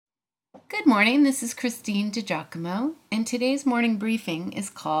Good morning, this is Christine DiGiacomo, and today's morning briefing is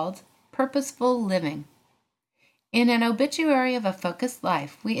called Purposeful Living. In an obituary of a focused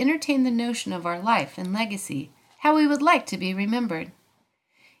life, we entertain the notion of our life and legacy, how we would like to be remembered.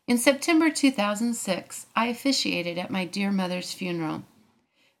 In September 2006, I officiated at my dear mother's funeral.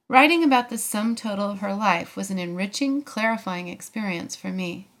 Writing about the sum total of her life was an enriching, clarifying experience for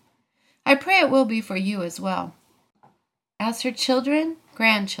me. I pray it will be for you as well. As her children,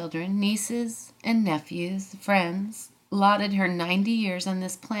 grandchildren, nieces, and nephews, friends, lauded her 90 years on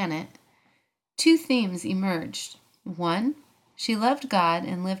this planet, two themes emerged. One, she loved God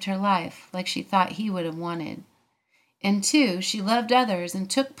and lived her life like she thought He would have wanted. And two, she loved others and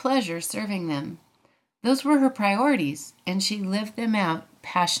took pleasure serving them. Those were her priorities, and she lived them out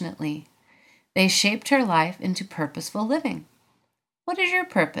passionately. They shaped her life into purposeful living. What is your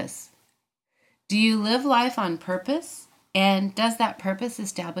purpose? Do you live life on purpose? And does that purpose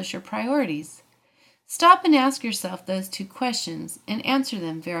establish your priorities? Stop and ask yourself those two questions and answer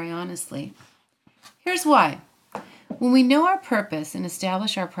them very honestly. Here's why. When we know our purpose and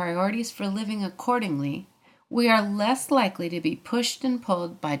establish our priorities for living accordingly, we are less likely to be pushed and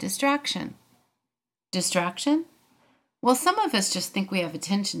pulled by distraction. Distraction? Well, some of us just think we have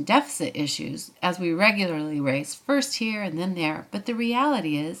attention deficit issues as we regularly race first here and then there, but the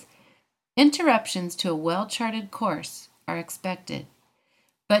reality is interruptions to a well-charted course are expected.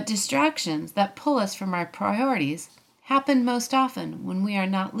 But distractions that pull us from our priorities happen most often when we are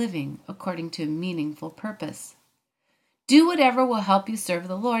not living according to a meaningful purpose. Do whatever will help you serve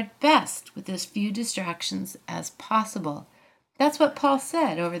the Lord best with as few distractions as possible. That's what Paul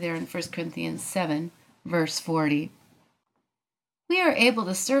said over there in 1 Corinthians 7, verse 40. We are able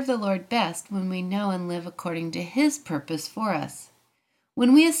to serve the Lord best when we know and live according to His purpose for us.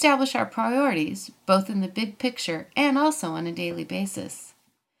 When we establish our priorities, both in the big picture and also on a daily basis.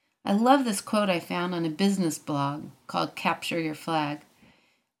 I love this quote I found on a business blog called Capture Your Flag.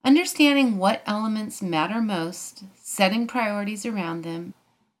 Understanding what elements matter most, setting priorities around them,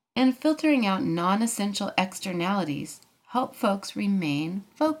 and filtering out non-essential externalities help folks remain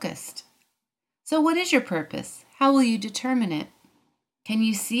focused. So what is your purpose? How will you determine it? Can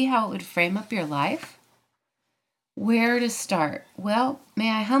you see how it would frame up your life? Where to start? Well, may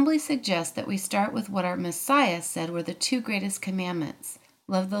I humbly suggest that we start with what our Messiah said were the two greatest commandments.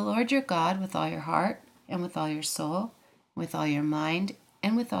 Love the Lord your God with all your heart and with all your soul, with all your mind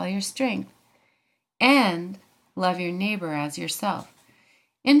and with all your strength, and love your neighbor as yourself.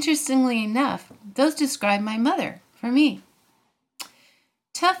 Interestingly enough, those describe my mother for me.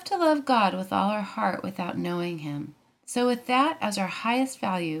 Tough to love God with all our heart without knowing Him. So with that as our highest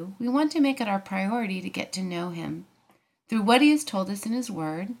value, we want to make it our priority to get to know Him through what He has told us in His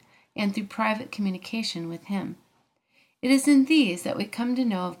Word and through private communication with Him. It is in these that we come to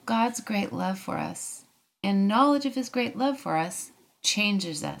know of God's great love for us, and knowledge of His great love for us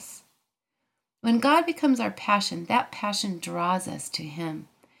changes us. When God becomes our passion, that passion draws us to Him.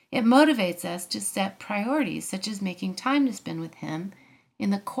 It motivates us to set priorities such as making time to spend with Him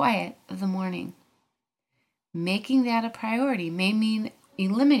in the quiet of the morning. Making that a priority may mean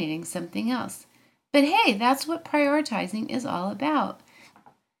eliminating something else. But hey, that's what prioritizing is all about.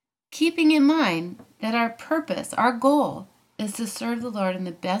 Keeping in mind that our purpose, our goal, is to serve the Lord in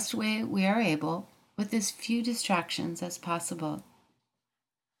the best way we are able with as few distractions as possible.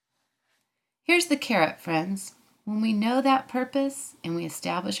 Here's the carrot, friends. When we know that purpose and we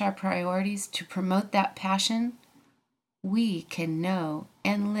establish our priorities to promote that passion, we can know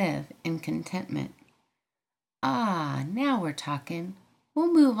and live in contentment. Now we're talking.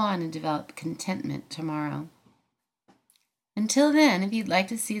 We'll move on and develop contentment tomorrow. Until then, if you'd like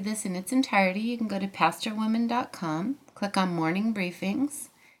to see this in its entirety, you can go to pastorwoman.com, click on Morning Briefings,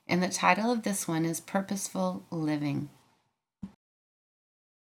 and the title of this one is Purposeful Living.